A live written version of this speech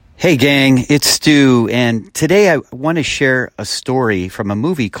Hey gang, it's Stu, and today I want to share a story from a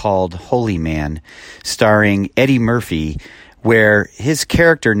movie called Holy Man, starring Eddie Murphy, where his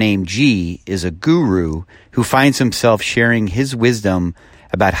character named G is a guru who finds himself sharing his wisdom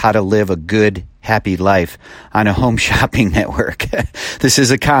about how to live a good, happy life on a home shopping network. This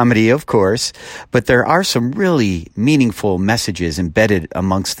is a comedy, of course, but there are some really meaningful messages embedded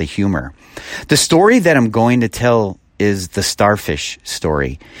amongst the humor. The story that I'm going to tell is the starfish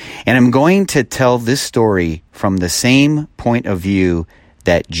story. And I'm going to tell this story from the same point of view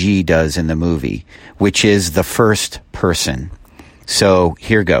that G does in the movie, which is the first person. So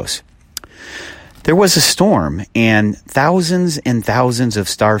here goes. There was a storm, and thousands of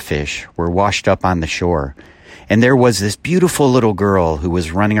starfish were washed up on the shore. And there was this beautiful little girl who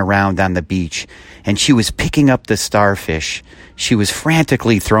was running around on the beach, and she was picking up the starfish. She was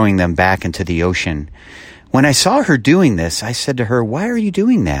frantically throwing them back into the ocean. When I saw her doing this, I said to her, "Why are you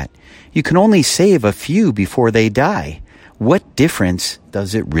doing that? You can only save a few before they die. What difference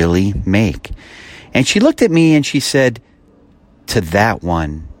does it really make?" And she looked at me and she said, "To that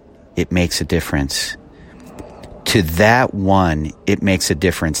one, it makes a difference." To that one, it makes a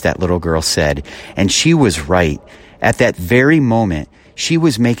difference, that little girl said. And she was right. At that very moment, she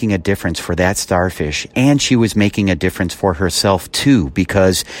was making a difference for that starfish, and she was making a difference for herself too,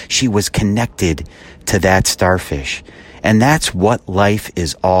 because she was connected to that starfish. And that's what life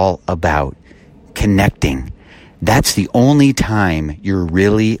is all about, connecting. That's the only time you're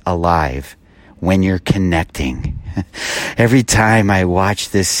really alive, when you're connecting. Every time I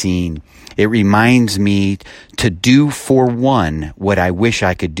watch this scene, it reminds me to do for one what I wish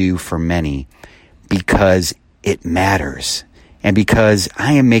I could do for many, because it matters. And because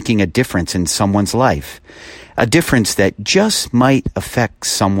I am making a difference in someone's life, a difference that just might affect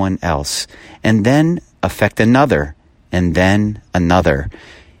someone else, and then affect another, and then another,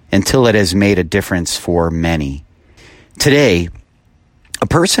 until it has made a difference for many. Today, a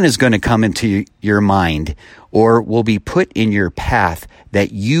person is going to come into your mind or will be put in your path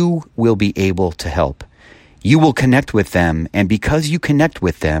that you will be able to help. You will connect with them, and because you connect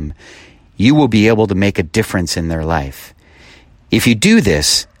with them, you will be able to make a difference in their life. If you do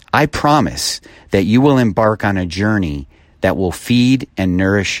this, I promise that you will embark on a journey that will feed and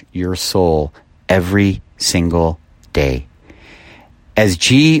nourish your soul every single day. As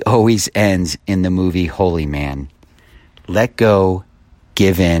G always ends in the movie Holy Man, let go,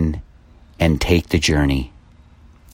 give in, and take the journey.